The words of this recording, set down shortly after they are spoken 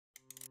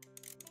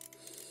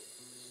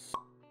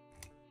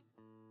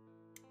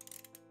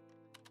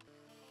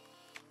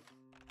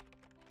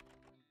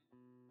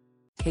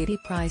Katie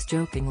Price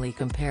jokingly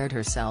compared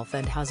herself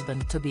and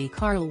husband to be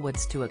Carl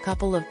Woods to a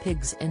couple of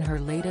pigs in her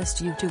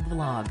latest YouTube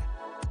vlog.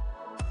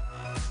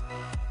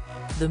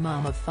 The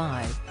mom of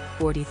 5,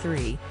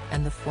 43,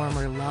 and the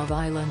former Love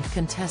Island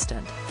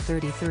contestant,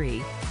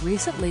 33,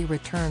 recently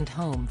returned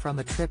home from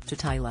a trip to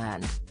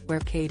Thailand, where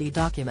Katie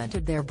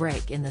documented their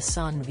break in the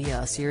sun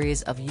via a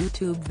series of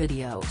YouTube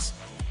videos.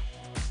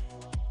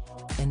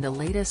 In the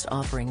latest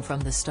offering from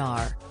the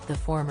star, the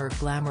former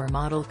glamour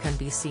model can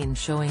be seen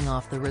showing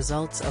off the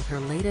results of her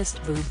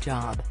latest boob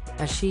job,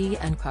 as she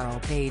and Carl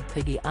paid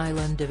Piggy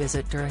Island a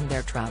visit during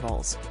their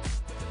travels.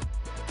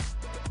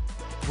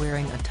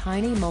 Wearing a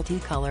tiny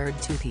multicolored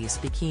two-piece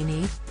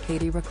bikini,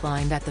 Katie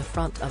reclined at the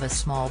front of a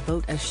small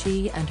boat as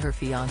she and her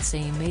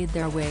fiancé made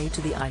their way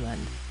to the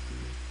island.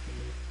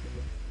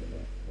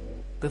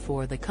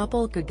 Before the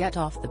couple could get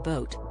off the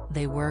boat,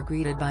 they were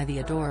greeted by the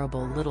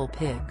adorable little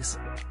pigs.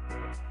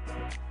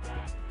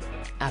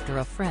 After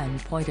a friend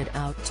pointed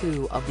out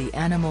two of the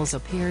animals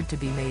appeared to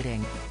be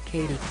mating,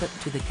 Katie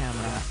clipped to the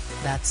camera,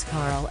 "That's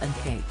Carl and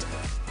Kate."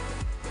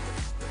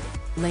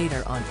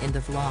 Later on in the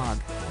vlog,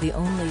 the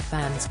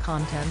OnlyFans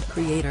content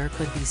creator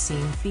could be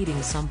seen feeding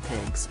some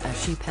pigs as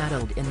she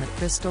paddled in the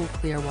crystal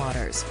clear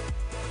waters.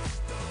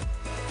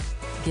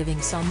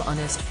 Giving some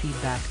honest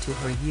feedback to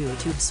her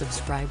YouTube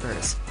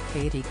subscribers,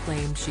 Katie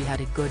claimed she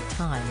had a good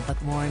time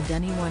but warned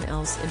anyone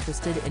else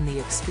interested in the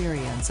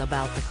experience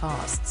about the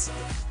costs.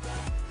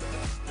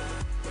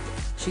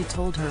 She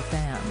told her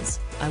fans,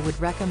 "I would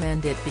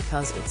recommend it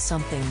because it's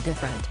something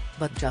different,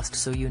 but just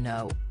so you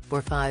know,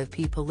 for 5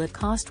 people it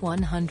cost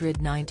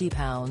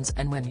 £190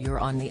 and when you're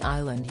on the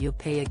island you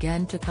pay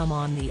again to come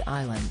on the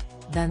island,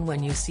 then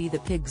when you see the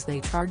pigs they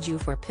charge you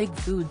for pig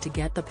food to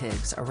get the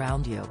pigs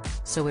around you,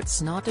 so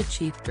it's not a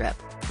cheap trip,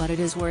 but it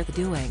is worth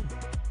doing."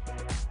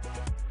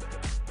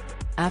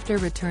 After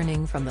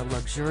returning from the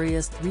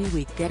luxurious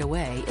 3-week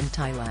getaway in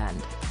Thailand,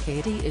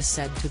 Katie is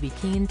said to be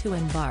keen to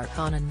embark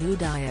on a new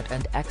diet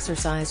and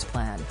exercise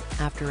plan,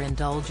 after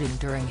indulging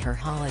during her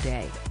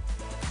holiday.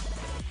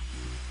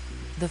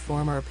 The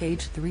former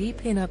Page 3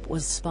 pinup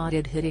was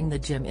spotted hitting the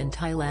gym in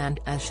Thailand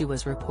as she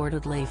was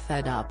reportedly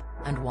fed up,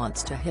 and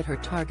wants to hit her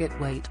target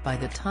weight by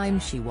the time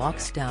she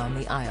walks down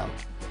the aisle.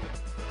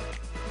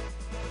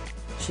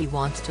 She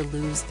wants to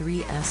lose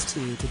 3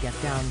 st to get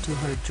down to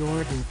her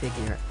Jordan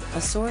figure,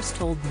 a source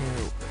told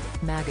New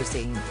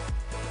magazine.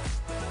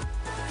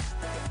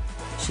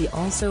 She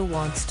also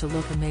wants to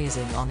look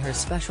amazing on her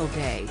special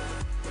day.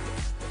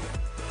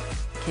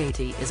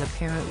 Katie is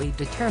apparently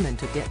determined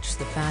to ditch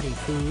the fatty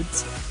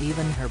foods,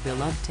 even her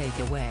beloved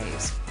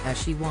takeaways, as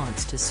she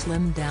wants to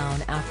slim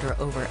down after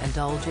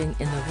overindulging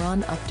in the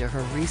run-up to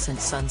her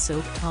recent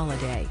sun-soaked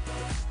holiday.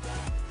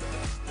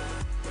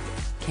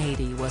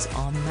 Katie was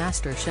on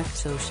MasterChef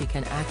so she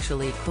can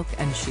actually cook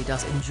and she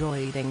does enjoy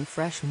eating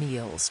fresh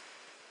meals.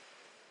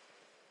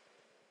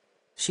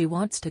 She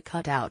wants to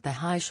cut out the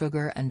high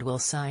sugar and will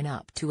sign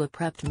up to a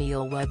prepped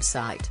meal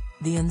website,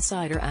 the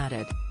insider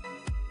added.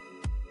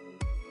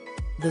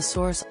 The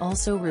source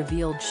also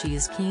revealed she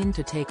is keen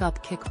to take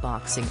up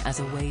kickboxing as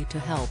a way to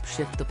help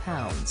shift the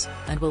pounds,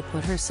 and will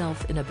put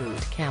herself in a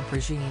boot camp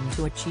regime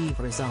to achieve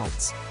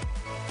results.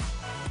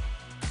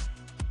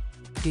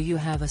 Do you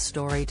have a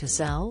story to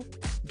sell?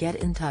 Get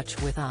in touch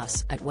with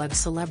us at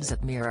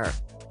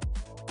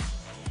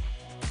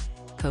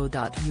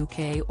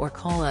webcelebs@mirror.co.uk or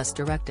call us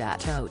direct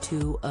at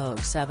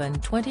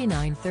 0207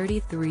 29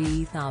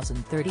 33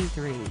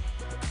 033.